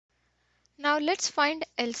Now let's find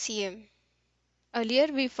LCM. Earlier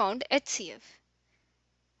we found HCF.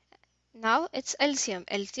 Now it's LCM.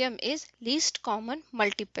 LCM is least common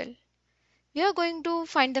multiple. We are going to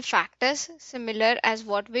find the factors similar as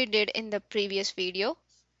what we did in the previous video.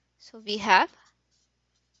 So we have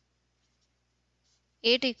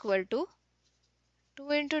 8 equal to 2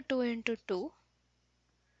 into 2 into 2.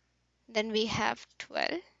 Then we have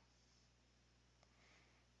 12.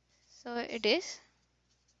 So it is.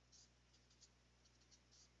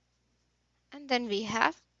 And then we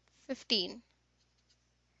have 15.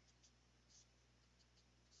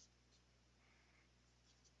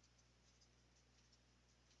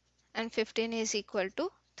 And 15 is equal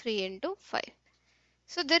to 3 into 5.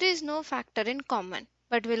 So there is no factor in common,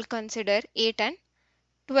 but we'll consider 8 and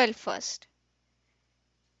 12 first.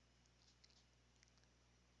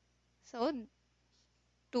 So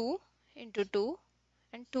 2 into 2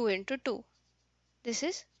 and 2 into 2. This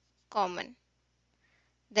is common.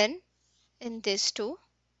 Then in this 2,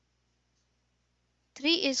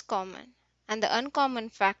 3 is common and the uncommon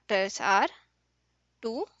factors are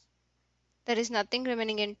 2. There is nothing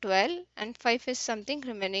remaining in 12 and 5 is something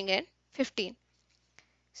remaining in 15.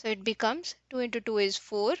 So it becomes 2 into 2 is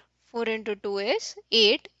 4, 4 into 2 is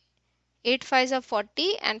 8, 8 5s are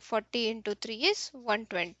 40 and 40 into 3 is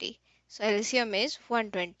 120. So LCM is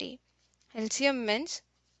 120. LCM means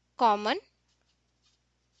common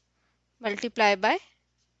multiply by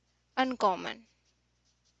uncommon.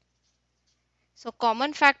 So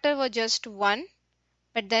common factor was just 1,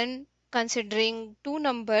 but then considering two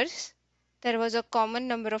numbers, there was a common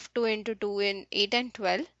number of 2 into 2 in 8 and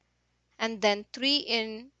 12 and then 3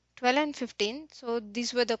 in 12 and 15. So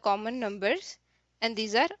these were the common numbers and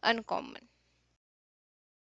these are uncommon.